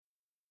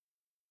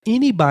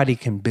Anybody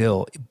can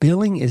bill.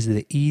 Billing is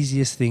the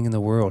easiest thing in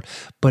the world,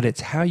 but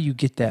it's how you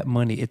get that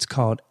money. It's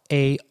called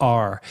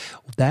AR.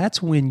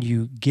 That's when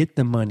you get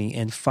the money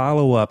and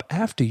follow up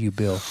after you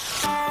bill.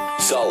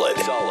 Solid,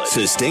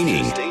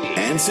 sustaining,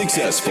 and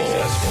successful.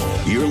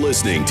 You're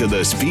listening to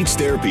the Speech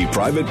Therapy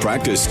Private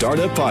Practice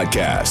Startup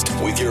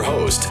Podcast with your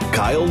host,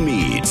 Kyle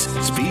Meads,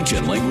 speech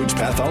and language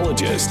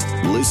pathologist.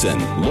 Listen,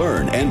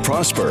 learn, and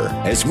prosper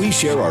as we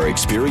share our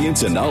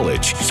experience and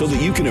knowledge so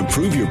that you can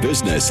improve your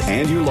business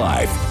and your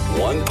life,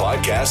 one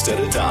podcast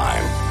at a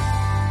time.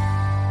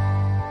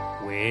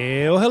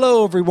 Well,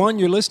 hello, everyone.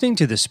 You're listening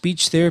to the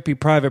Speech Therapy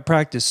Private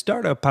Practice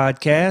Startup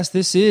Podcast.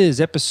 This is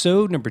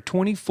episode number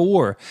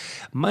 24.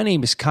 My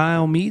name is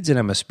Kyle Meads, and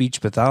I'm a speech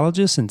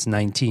pathologist since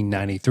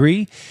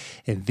 1993.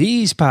 And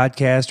these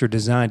podcasts are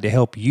designed to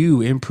help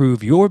you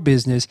improve your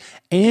business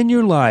and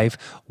your life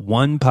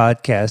one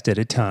podcast at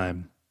a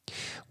time.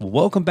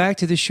 Welcome back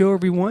to the show,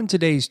 everyone.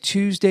 Today's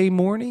Tuesday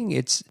morning.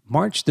 It's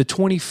March the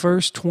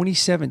 21st,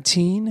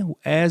 2017.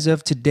 As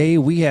of today,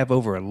 we have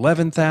over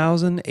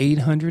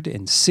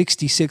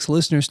 11,866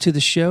 listeners to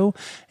the show,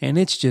 and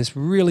it's just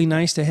really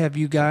nice to have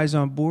you guys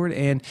on board.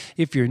 And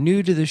if you're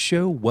new to the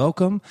show,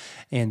 welcome,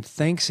 and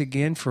thanks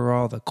again for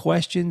all the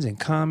questions and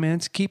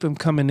comments. Keep them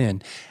coming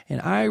in,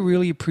 and I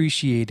really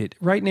appreciate it.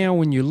 Right now,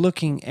 when you're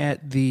looking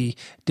at the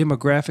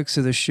demographics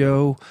of the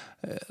show,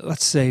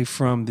 let's say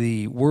from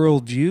the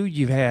world view,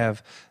 you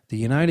have the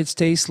United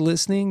States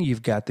listening,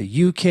 you've got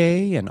the UK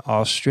and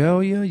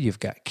Australia,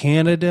 you've got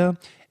Canada,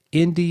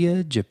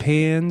 India,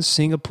 Japan,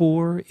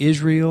 Singapore,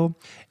 Israel,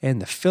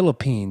 and the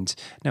Philippines.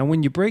 Now,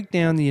 when you break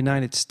down the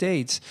United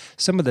States,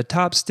 some of the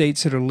top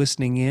states that are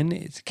listening in,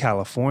 it's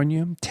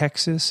California,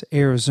 Texas,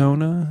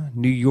 Arizona,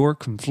 New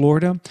York, and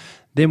Florida.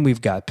 Then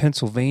we've got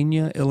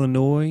Pennsylvania,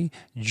 Illinois,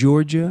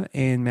 Georgia,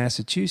 and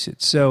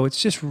Massachusetts. So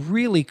it's just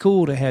really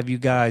cool to have you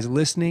guys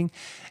listening.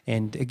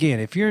 And again,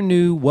 if you're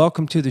new,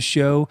 welcome to the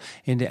show.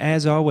 And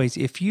as always,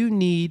 if you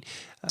need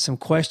some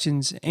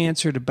questions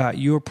answered about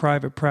your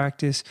private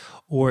practice,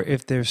 or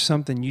if there's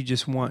something you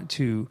just want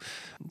to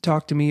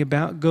talk to me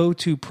about, go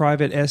to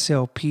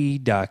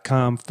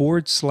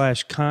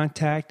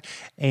privateslp.com/contact,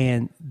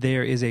 and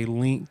there is a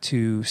link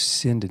to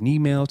send an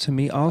email to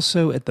me.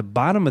 Also, at the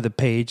bottom of the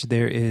page,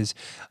 there is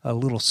a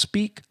little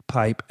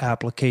SpeakPipe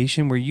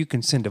application where you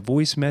can send a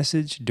voice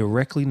message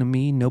directly to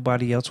me.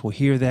 Nobody else will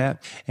hear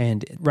that.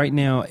 And right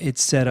now,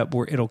 it's set up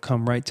where it'll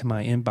come right to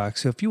my inbox.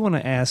 So if you want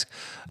to ask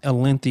a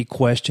lengthy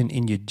question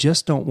and you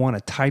just don't want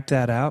to type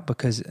that out,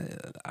 because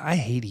I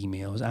hate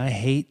emails. I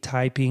hate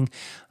typing.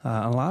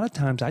 A lot of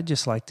times I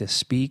just like to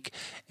speak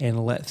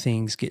and let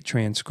things get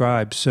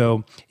transcribed.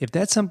 So if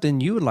that's something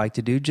you would like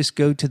to do, just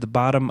go to the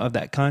bottom of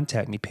that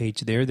contact me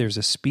page there. There's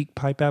a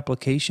SpeakPipe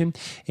application,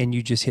 and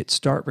you just hit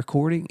start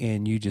recording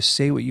and you just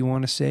say what you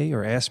want to say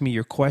or ask me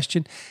your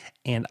question,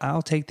 and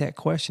I'll take that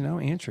question. I'll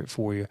answer it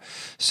for you.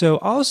 So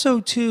also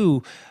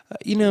too,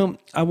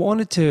 I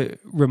wanted to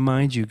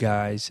remind you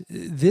guys,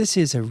 this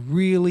is a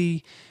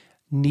really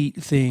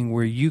neat thing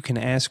where you can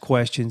ask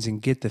questions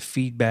and get the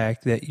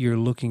feedback that you're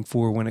looking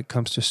for when it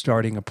comes to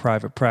starting a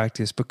private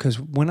practice. Because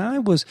when I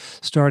was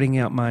starting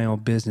out my own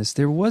business,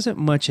 there wasn't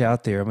much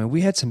out there. I mean, we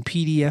had some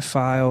PDF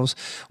files.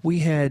 We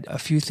had a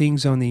few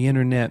things on the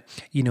internet,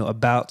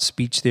 about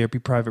speech therapy,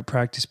 private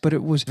practice, but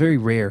it was very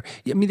rare.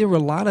 I mean, there were a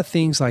lot of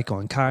things like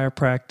on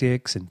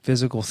chiropractics and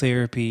physical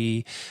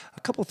therapy, a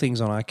couple things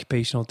on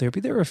occupational therapy.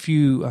 There are a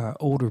few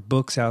older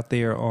books out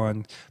there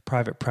on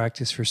private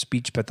practice for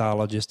speech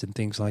pathologists and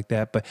things like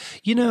that. But,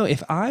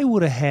 if I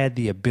would have had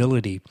the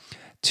ability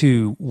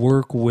to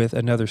work with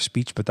another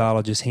speech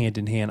pathologist hand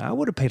in hand, I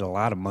would have paid a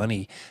lot of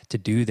money to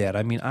do that.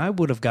 I mean, I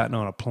would have gotten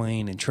on a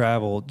plane and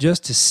traveled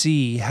just to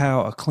see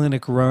how a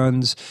clinic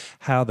runs,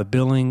 how the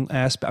billing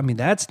aspect, I mean,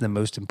 that's the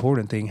most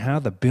important thing, how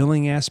the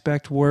billing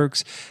aspect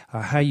works,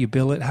 how you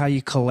bill it, how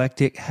you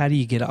collect it, how do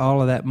you get all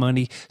of that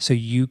money so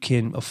you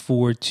can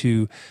afford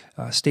to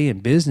stay in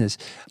business.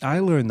 I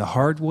learned the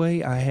hard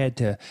way. I had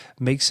to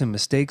make some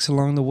mistakes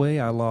along the way.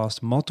 I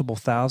lost multiple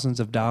thousands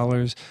of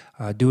dollars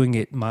doing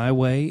it my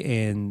way.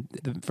 And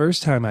the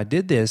first time I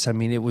did this, I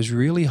mean, it was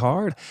really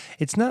hard.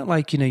 It's not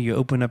like, you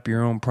open up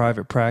your own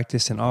private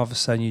practice and all of a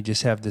sudden you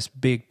just have this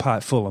big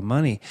pot full of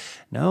money.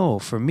 No,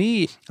 for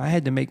me, I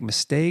had to make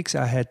mistakes.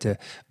 I had to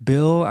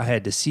bill. I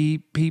had to see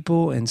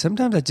people. And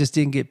sometimes I just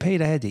didn't get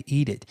paid. I had to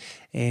eat it.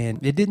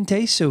 And it didn't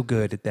taste so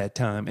good at that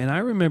time. And I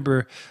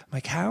remember,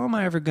 how am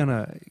I ever going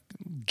to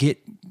get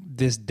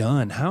this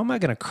done? How am I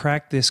going to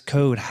crack this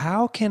code?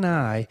 How can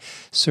I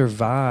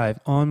survive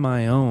on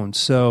my own?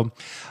 So,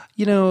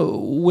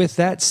 with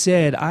that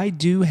said, I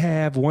do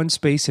have one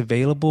space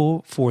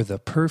available for the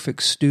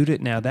perfect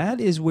student. Now,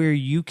 that is where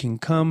you can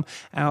come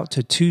out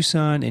to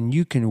Tucson and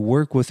you can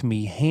work with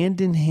me hand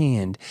in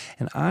hand,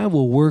 and I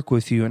will work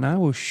with you and I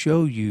will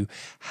show you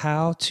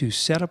how to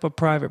set up a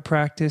private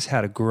practice, how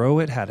to grow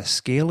it, how to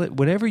scale it,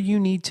 whatever you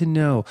need to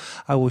know.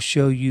 I will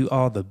show you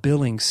all the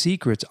billing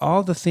secrets,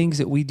 all the things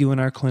that we do in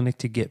our clinic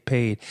to get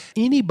paid.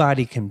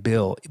 Anybody can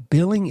bill.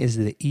 Billing is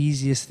the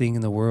easiest thing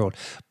in the world,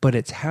 but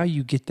it's how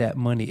you get that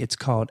money. It's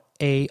called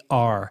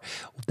FAR.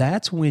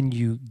 That's when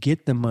you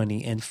get the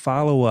money and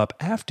follow up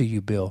after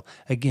you bill.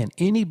 Again,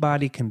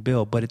 anybody can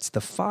bill, but it's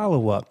the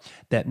follow-up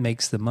that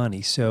makes the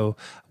money. So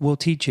we'll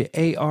teach you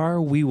AR.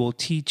 We will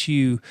teach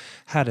you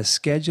how to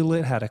schedule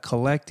it, how to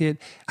collect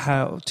it,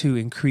 how to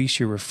increase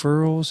your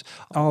referrals,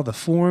 all the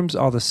forms,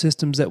 all the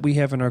systems that we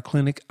have in our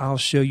clinic. I'll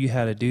show you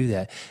how to do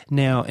that.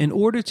 Now, in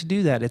order to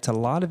do that, it's a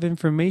lot of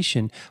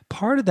information.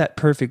 Part of that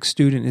perfect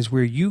student is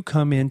where you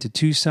come into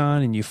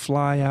Tucson and you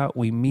fly out,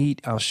 we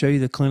meet, I'll show you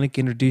the clinic,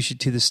 introduce you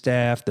to the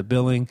staff, the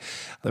billing,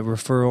 the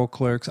referral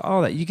clerks,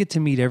 all that. You get to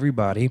meet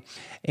everybody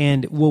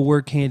and we'll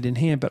work hand in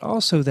hand, but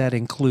also that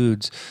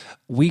includes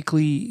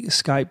weekly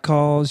Skype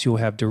calls. You'll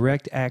have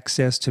direct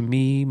access to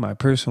me, my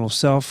personal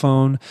cell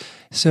phone.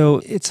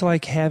 So it's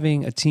like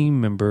having a team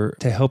member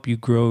to help you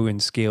grow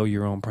and scale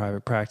your own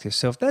private practice.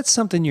 So if that's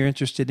something you're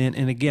interested in,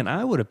 and again,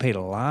 I would have paid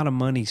a lot of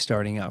money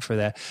starting out for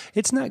that.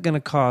 It's not going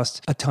to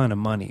cost a ton of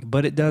money,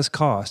 but it does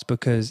cost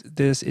because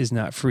this is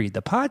not free.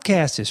 The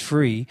podcast is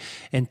free,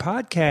 and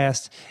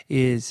podcast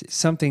is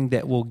something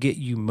that will get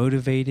you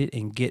motivated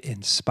and get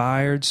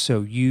inspired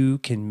so you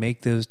can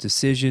make those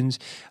decisions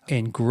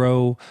and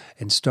grow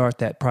and start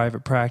that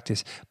private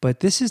practice. But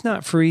this is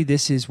not free.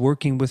 This is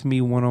working with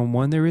me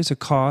one-on-one. There is a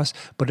cost,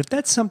 but if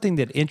that's something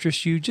that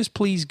interests you, just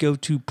please go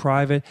to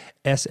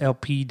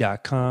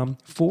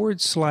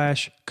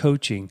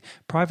privateslp.com/coaching,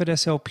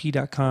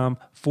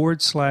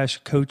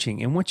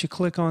 privateslp.com/coaching. And once you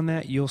click on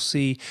that, you'll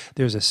see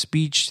there's a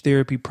speech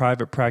therapy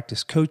private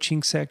practice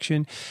coaching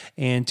section.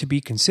 And to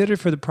be considered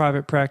for the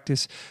private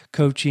practice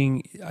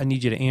coaching, I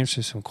need you to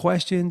answer some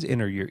questions,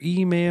 enter your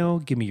email,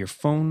 give me your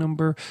phone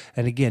number.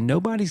 And again,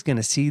 nobody's going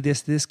to see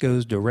this. This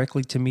goes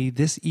directly to me.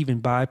 This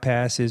even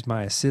bypasses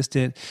my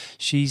assistant.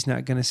 She's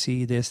not going to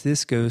see this.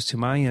 This goes to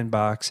my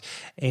inbox,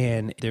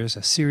 and there's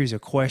a series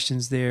of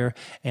questions there.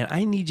 And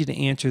I need you to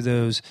answer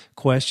those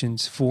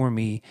questions for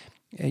me,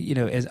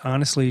 as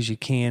honestly as you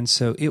can,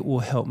 so it will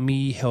help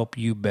me help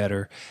you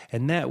better.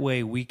 And that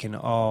way we can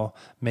all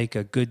make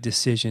a good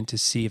decision to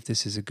see if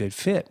this is a good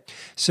fit.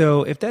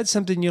 So if that's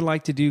something you'd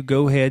like to do,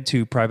 go ahead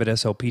to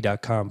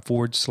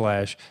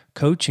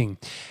privateslp.com/coaching.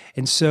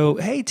 And so,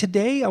 hey,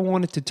 today I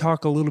wanted to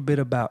talk a little bit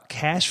about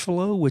cash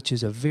flow, which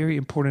is a very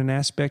important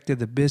aspect of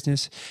the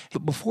business.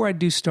 But before I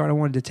do start, I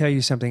wanted to tell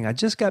you something. I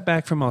just got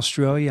back from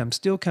Australia. I'm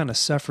still kind of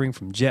suffering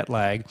from jet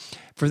lag.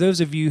 For those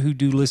of you who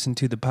do listen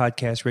to the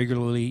podcast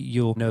regularly,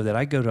 you'll know that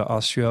I go to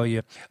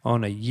Australia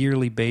on a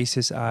yearly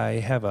basis.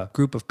 I have a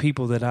group of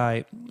people that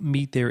I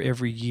meet there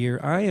every year.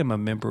 I am a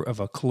member of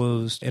a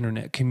closed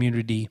internet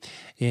community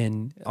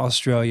in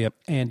Australia,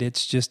 and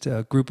it's just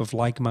a group of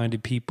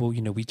like-minded people.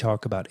 We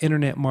talk about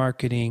internet marketing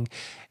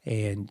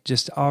and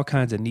just all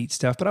kinds of neat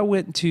stuff. But I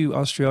went to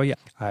Australia.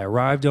 I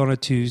arrived on a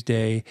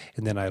Tuesday,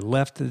 and then I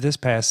left this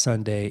past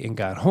Sunday and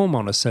got home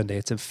on a Sunday.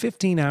 It's a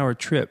 15-hour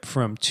trip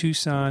from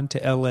Tucson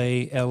to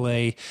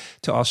LA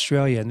to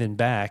Australia, and then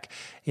back.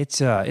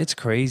 It's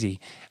crazy.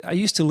 I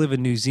used to live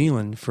in New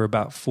Zealand for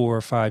about 4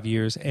 or 5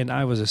 years, and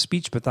I was a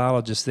speech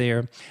pathologist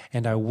there,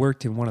 and I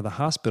worked in one of the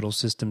hospital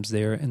systems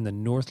there in the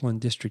Northland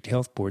District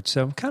Health Board.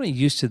 So I'm kind of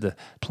used to the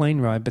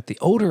plane ride, but the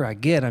older I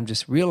get, I'm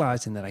just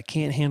realizing that I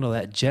can't handle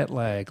that jet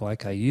lag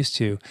like I used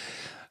to.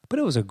 But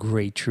it was a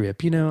great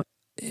trip.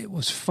 It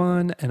was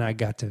fun, and I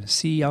got to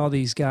see all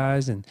these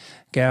guys and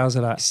gals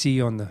that I see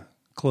on the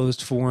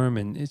closed forum,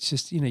 and it's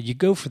just, you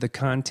go for the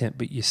content,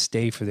 but you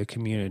stay for the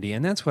community,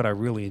 and that's what I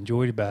really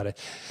enjoyed about it.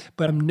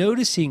 But I'm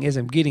noticing as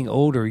I'm getting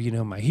older,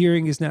 my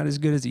hearing is not as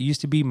good as it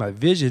used to be. My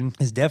vision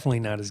is definitely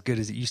not as good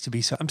as it used to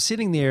be. So I'm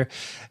sitting there,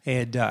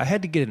 and I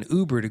had to get an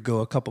Uber to go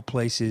a couple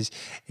places,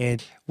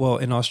 and well,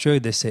 in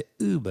Australia they say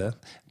Uber,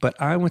 but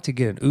I went to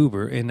get an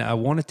Uber, and I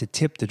wanted to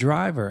tip the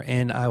driver,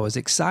 and I was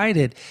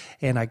excited,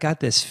 and I got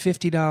this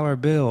 $50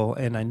 bill,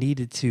 and I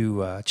needed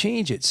to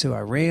change it. So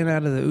I ran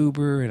out of the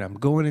Uber, and I'm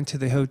going into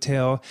the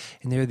hotel,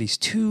 and there are these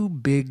two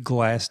big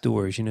glass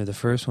doors. The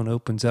first one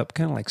opens up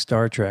kind of like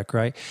Star Trek,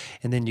 right?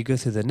 And then you go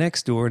through the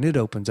next door, and it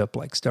opens up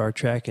like Star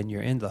Trek, and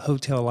you're in the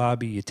hotel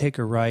lobby. You take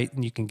a right,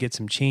 and you can get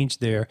some change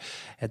there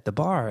at the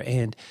bar.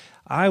 And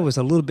I was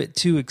a little bit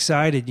too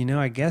excited.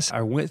 I guess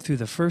I went through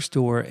the first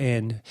door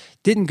and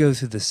didn't go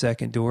through the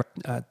second door.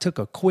 I took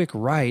a quick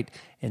right,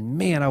 and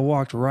man, I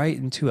walked right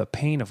into a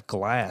pane of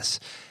glass.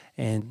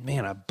 And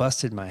man, I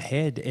busted my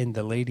head. And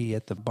the lady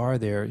at the bar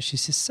there, she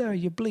says, "Sir,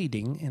 you're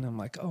bleeding." And I'm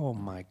like, oh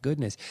my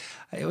goodness.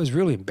 It was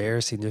really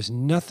embarrassing. There's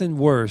nothing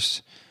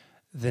worse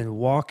than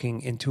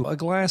walking into a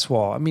glass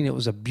wall. It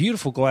was a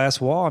beautiful glass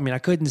wall. I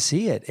couldn't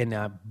see it. And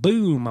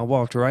boom, I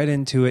walked right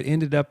into it,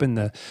 ended up in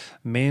the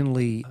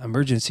Manly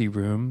emergency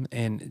room,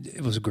 and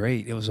it was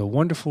great. It was a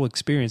wonderful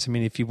experience.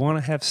 If you want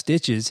to have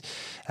stitches,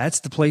 that's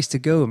the place to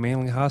go,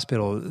 Manly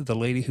Hospital. The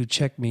lady who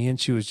checked me in,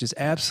 she was just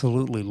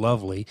absolutely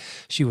lovely.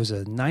 She was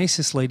the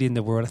nicest lady in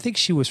the world. I think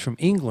she was from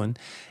England.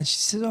 And she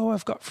said, "Oh,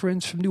 I've got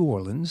friends from New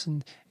Orleans,"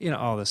 and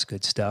all this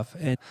good stuff.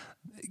 And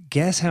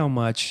guess how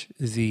much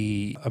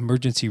the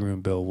emergency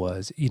room bill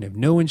was?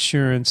 No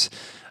insurance,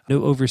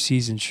 no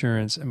overseas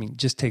insurance.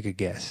 Just take a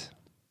guess.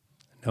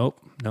 Nope.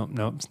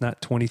 It's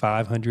not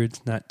 $2,500.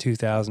 It's not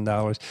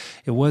 $2,000.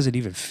 It wasn't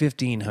even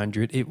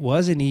 $1,500. It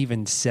wasn't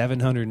even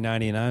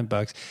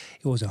 $799.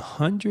 It was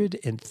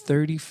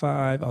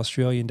 135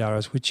 Australian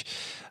dollars, which,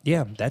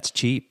 yeah, that's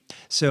cheap.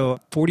 So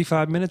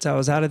 45 minutes, I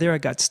was out of there. I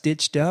got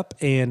stitched up,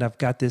 and I've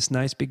got this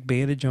nice big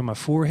bandage on my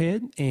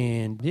forehead,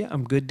 and yeah,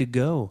 I'm good to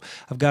go.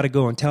 I've got to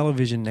go on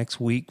television next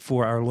week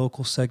for our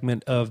local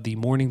segment of the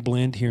Morning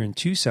Blend here in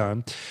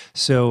Tucson.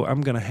 So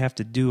I'm going to have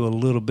to do a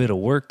little bit of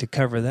work to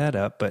cover that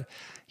up, but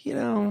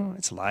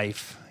it's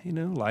life.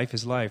 Life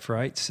is life,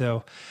 right?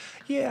 So,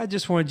 yeah, I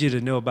just wanted you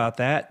to know about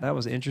that. That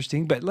was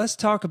interesting. But let's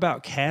talk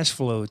about cash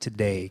flow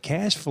today.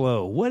 Cash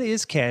flow. What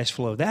is cash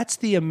flow? That's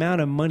the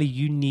amount of money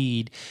you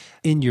need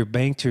in your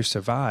bank to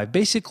survive.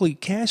 Basically,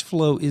 cash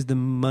flow is the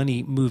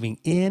money moving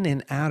in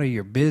and out of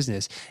your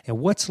business. And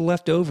what's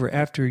left over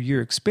after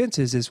your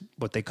expenses is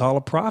what they call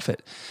a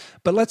profit.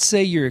 But let's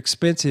say your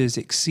expenses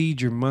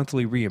exceed your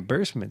monthly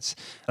reimbursements.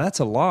 That's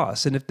a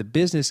loss. And if the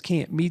business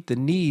can't meet the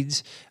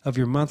needs of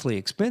your monthly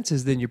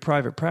expenses, then your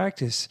private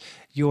practice,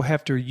 you'll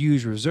have to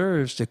use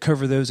reserves to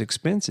cover those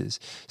expenses.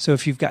 So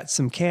if you've got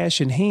some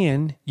cash in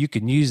hand, you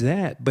can use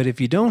that. But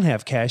if you don't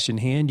have cash in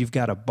hand, you've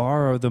got to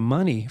borrow the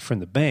money from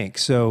the bank.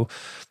 So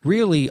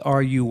really,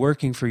 are you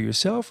working for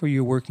yourself or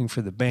you're working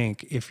for the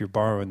bank if you're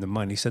borrowing the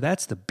money? So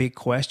that's the big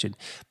question.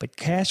 But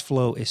cash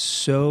flow is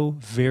so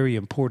very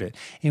important.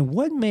 And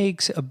what makes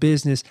a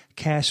business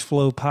cash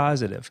flow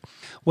positive?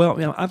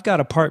 Well, I've got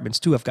apartments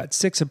too. I've got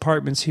 6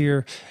 apartments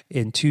here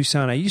in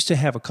Tucson. I used to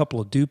have a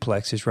couple of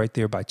duplexes right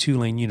there by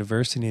Tulane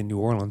University in New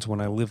Orleans when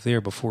I lived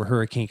there before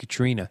Hurricane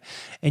Katrina.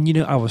 And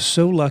I was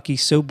so lucky,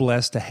 so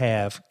blessed to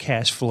have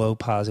cash flow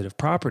positive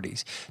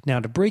properties. Now,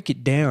 to break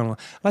it down,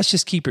 let's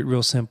just keep it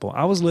real simple.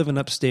 I was living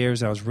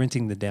upstairs. I was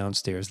renting the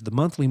downstairs. The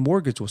monthly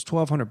mortgage was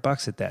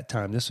 $1,200 at that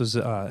time. This was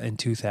in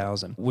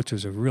 2000, which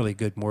was a really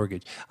good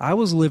mortgage. I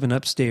was living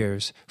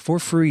upstairs for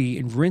free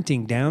and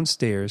renting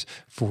downstairs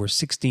for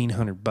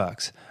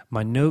 $1,600.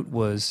 My note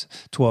was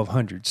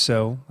 $1,200,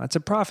 so that's a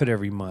profit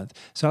every month.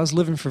 So I was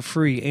living for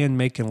free and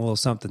making a little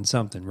something,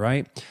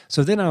 right?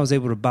 So then I was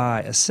able to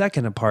buy a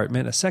second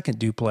apartment, a second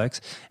duplex,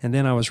 and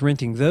then I was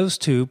renting those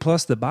 2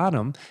 plus the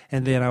bottom,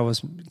 and then I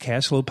was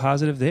cash flow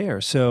positive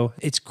there. So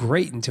it's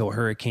great until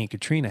Hurricane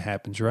Katrina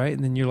happens, right?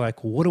 And then you're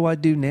like, what do I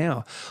do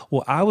now?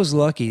 Well, I was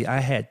lucky.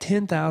 I had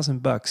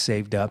 $10,000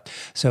 saved up.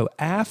 So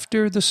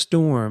after the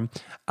storm,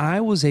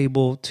 I was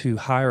able to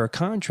hire a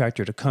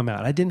contractor to come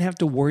out. I didn't have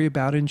to worry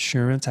about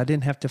insurance. I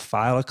didn't have to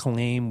file a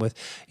claim with,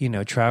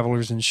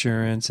 traveler's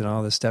insurance and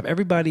all this stuff.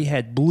 Everybody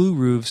had blue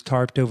roofs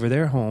tarped over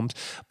their homes.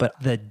 But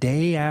the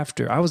day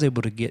after, I was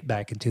able to get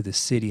back into the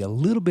city a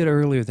little bit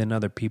earlier than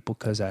other people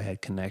because I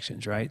had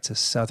connections, right? It's a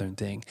Southern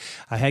thing.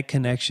 I had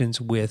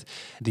connections with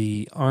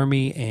the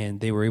Army and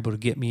they were able to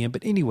get me in.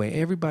 But anyway,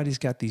 everybody's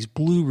got these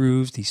blue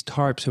roofs, these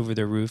tarps over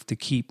their roof to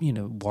keep,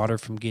 water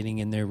from getting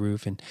in their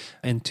roof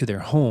and to their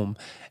home.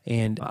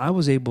 And I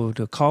was able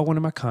to call one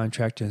of my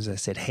contractors. I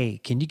said, hey,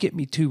 can you get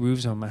me 2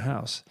 roofs on my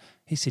house?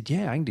 He said,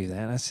 yeah, I can do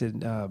that. I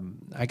said,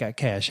 I got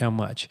cash. How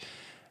much?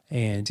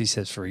 And he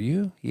says, for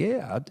you?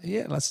 Yeah,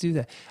 let's do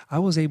that. I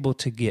was able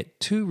to get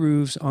 2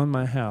 roofs on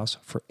my house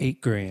for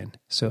 $8,000.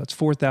 So it's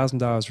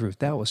 $4,000 roof.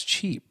 That was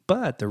cheap.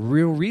 But the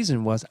real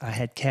reason was I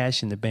had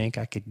cash in the bank.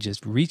 I could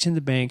just reach in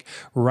the bank,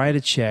 write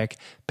a check,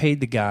 paid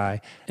the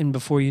guy. And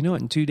before you know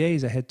it, in 2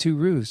 days, I had 2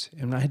 roofs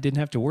and I didn't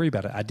have to worry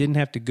about it. I didn't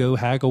have to go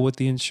haggle with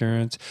the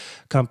insurance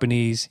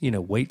companies,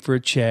 wait for a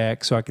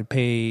check so I could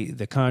pay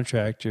the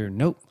contractor.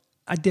 Nope.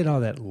 I did all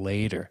that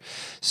later.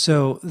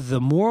 So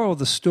the moral of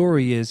the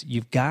story is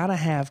you've got to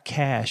have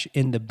cash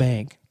in the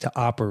bank to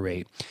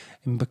operate.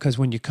 And because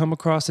when you come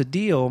across a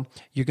deal,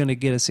 you're going to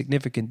get a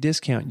significant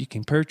discount. You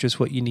can purchase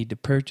what you need to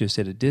purchase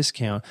at a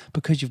discount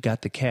because you've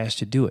got the cash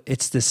to do it.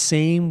 It's the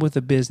same with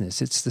a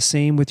business. It's the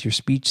same with your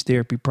speech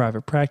therapy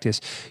private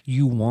practice.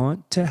 You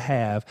want to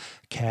have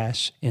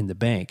cash in the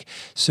bank.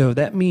 So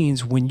that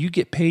means when you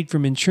get paid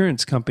from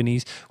insurance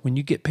companies, when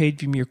you get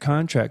paid from your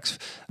contracts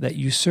that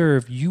you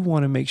serve, you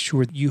want to make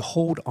sure that you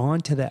hold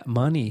on to that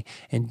money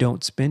and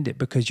don't spend it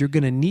because you're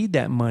going to need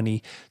that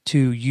money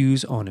to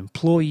use on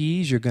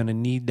employees. You're going to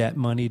need that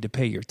money to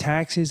pay your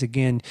taxes.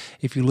 Again,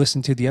 if you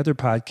listen to the other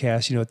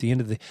podcast, at the end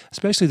of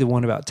especially the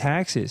one about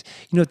taxes,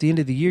 at the end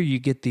of the year, you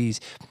get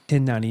these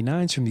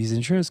 1099s from these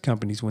insurance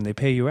companies when they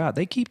pay you out.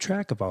 They keep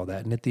track of all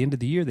that. And at the end of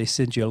the year, they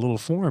send you a little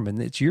form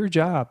and it's your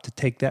job to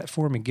take that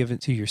form and give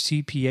it to your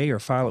CPA or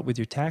file it with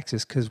your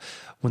taxes. Because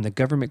when the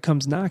government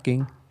comes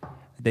knocking,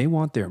 they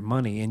want their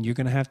money and you're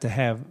going to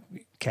have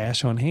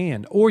cash on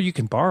hand, or you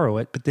can borrow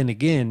it. But then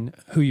again,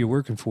 who you're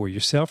working for,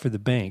 yourself or the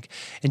bank.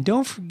 And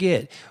don't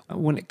forget,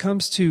 when it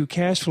comes to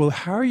cash flow,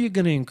 how are you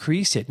going to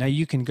increase it? Now,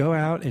 you can go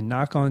out and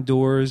knock on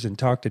doors and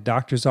talk to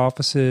doctors'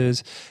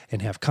 offices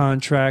and have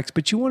contracts,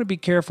 but you want to be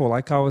careful.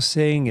 Like I was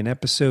saying in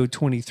episode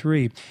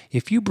 23,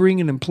 if you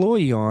bring an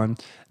employee on,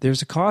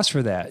 there's a cost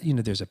for that.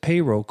 There's a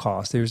payroll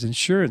cost, there's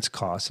insurance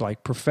costs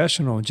like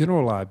professional and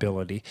general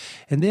liability.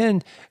 And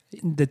then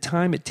the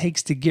time it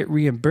takes to get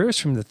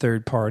reimbursed from the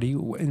third party.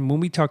 And when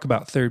we talk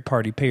about third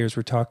party payers,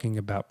 we're talking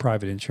about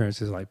private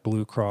insurances like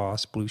Blue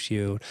Cross, Blue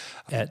Shield,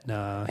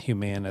 Aetna,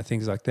 Humana,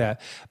 things like that.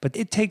 But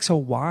it takes a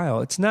while.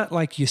 It's not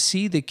like you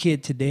see the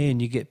kid today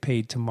and you get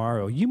paid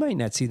tomorrow. You might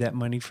not see that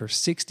money for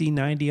 60,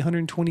 90,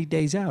 120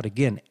 days out.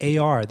 Again,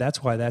 AR,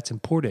 that's why that's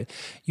important.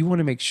 You want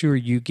to make sure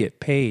you get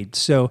paid.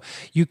 So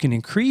you can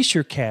increase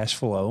your cash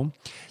flow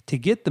to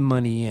get the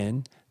money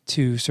in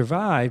to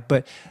survive.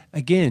 But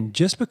again,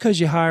 just because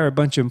you hire a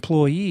bunch of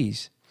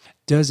employees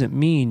doesn't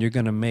mean you're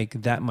going to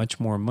make that much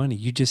more money.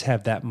 You just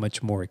have that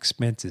much more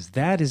expenses.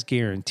 That is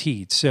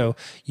guaranteed. So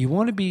you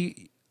want to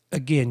be,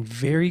 again,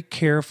 very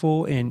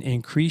careful and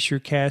increase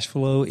your cash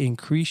flow,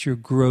 increase your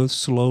growth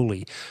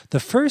slowly. The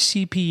first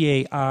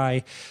CPA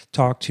I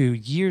talked to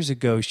years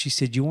ago, she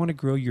said, you want to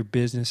grow your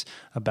business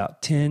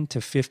about 10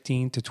 to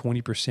 15 to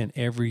 20%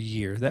 every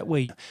year. That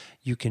way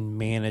you can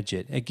manage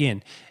it.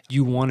 Again,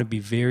 you want to be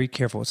very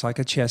careful. It's like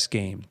a chess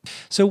game.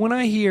 So when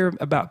I hear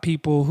about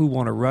people who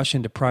want to rush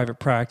into private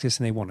practice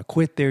and they want to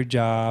quit their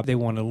job, they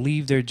want to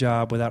leave their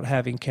job without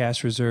having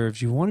cash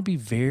reserves, you want to be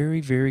very,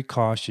 very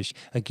cautious.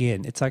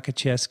 Again, it's like a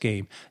chess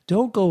game.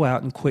 Don't go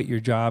out and quit your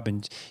job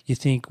and you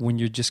think when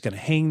you're just going to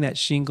hang that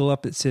shingle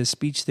up that says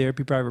speech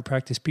therapy private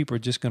practice, people are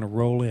just going to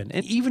roll in.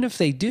 And even if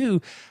they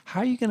do, how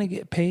are you going to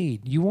get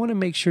paid? You want to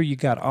make sure you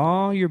got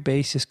all your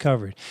bases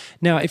covered.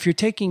 Now, if you're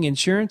taking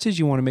insurances,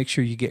 you want to make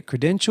sure you get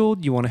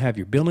credentialed. You want to have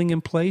your billing in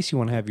place. You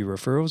want to have your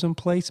referrals in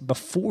place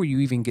before you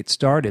even get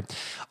started.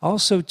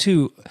 Also,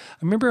 too,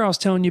 remember I was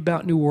telling you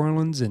about New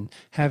Orleans and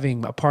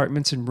having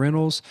apartments and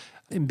rentals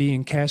and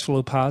being cash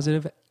flow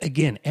positive?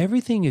 Again,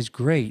 everything is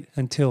great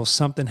until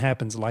something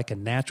happens like a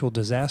natural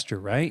disaster,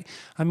 right?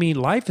 I mean,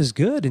 life is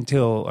good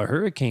until a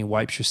hurricane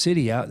wipes your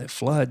city out that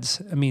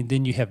floods. I mean,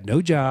 then you have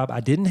no job.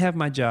 I didn't have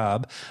my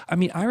job. I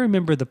mean, I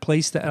remember the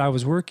place that I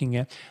was working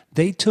at,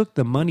 they took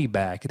the money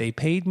back. They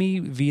paid me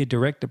via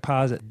direct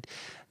deposit.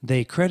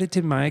 They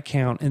credited my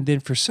account, and then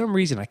for some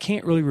reason, I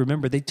can't really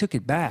remember, they took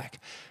it back.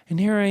 And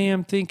here I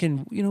am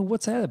thinking,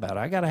 what's that about?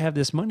 I got to have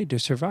this money to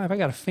survive. I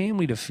got a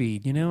family to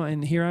feed,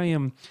 and here I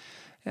am.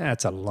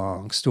 That's a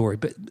long story,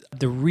 but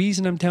the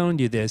reason I'm telling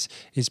you this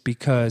is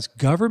because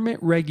government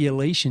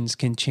regulations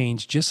can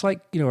change just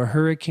like, a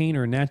hurricane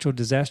or a natural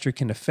disaster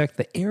can affect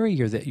the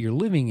area that you're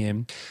living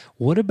in.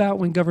 What about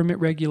when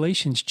government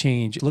regulations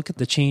change? Look at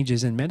the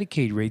changes in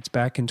Medicaid rates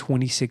back in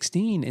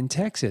 2016 in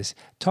Texas.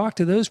 Talk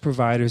to those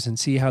providers and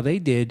see how they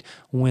did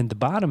when the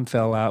bottom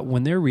fell out,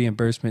 when their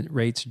reimbursement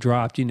rates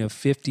dropped,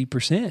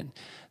 50%.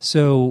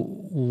 So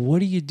what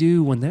do you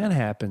do when that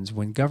happens?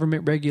 When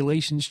government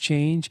regulations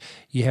change,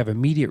 you have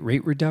immediate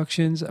rate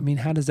reductions. I mean,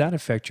 how does that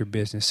affect your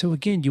business? So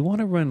again, you want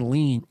to run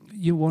lean.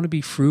 You want to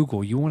be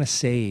frugal. You want to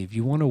save.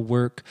 You want to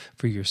work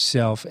for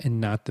yourself and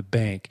not the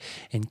bank.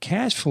 And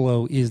cash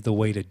flow is the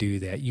way to do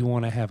that. You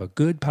want to have a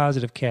good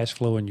positive cash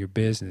flow in your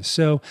business.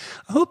 So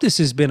I hope this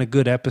has been a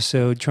good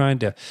episode, trying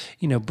to,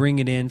 bring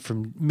it in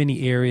from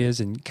many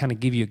areas and kind of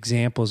give you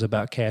examples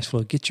about cash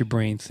flow, get your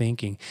brain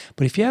thinking.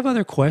 But if you have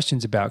other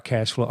questions about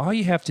cash flow, all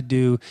you have to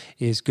do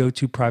is go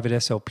to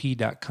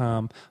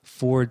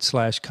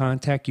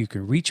privateslp.com/contact. You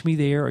can reach me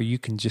there, or you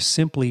can just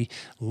simply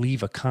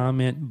leave a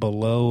comment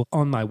below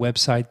on my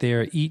website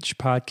there. Each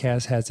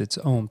podcast has its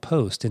own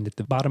post, and at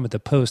the bottom of the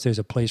post, there's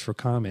a place for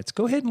comments.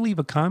 Go ahead and leave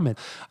a comment.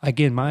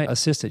 Again, my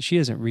assistant, she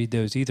doesn't read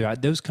those either.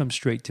 Those come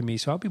straight to me,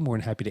 so I'll be more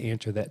than happy to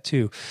answer that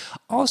too.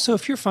 Also,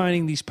 if you're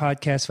finding these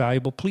podcasts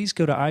valuable, please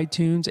go to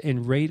iTunes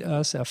and rate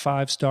us a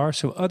 5-star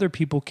so other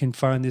people can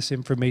find this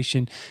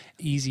information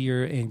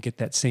easier and get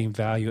that same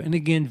value. And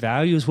again,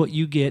 value is what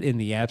you get in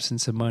the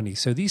absence of money.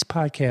 So these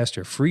podcasts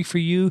are free for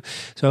you.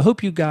 So I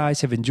hope you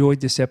guys have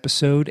enjoyed this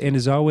episode. And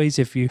as always,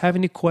 if you have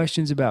any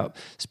questions about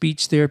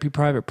speech therapy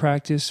private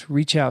practice,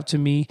 reach out to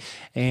me.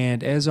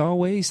 And as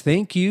always,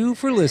 thank you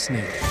for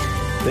listening.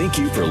 Thank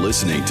you for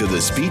listening to the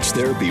Speech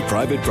Therapy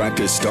Private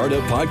Practice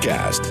Startup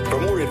Podcast.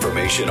 For more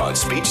information on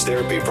Speech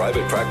Therapy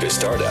Private Practice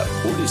Startup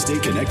or to stay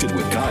connected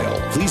with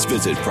Kyle, please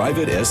visit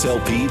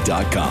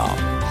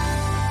privateslp.com.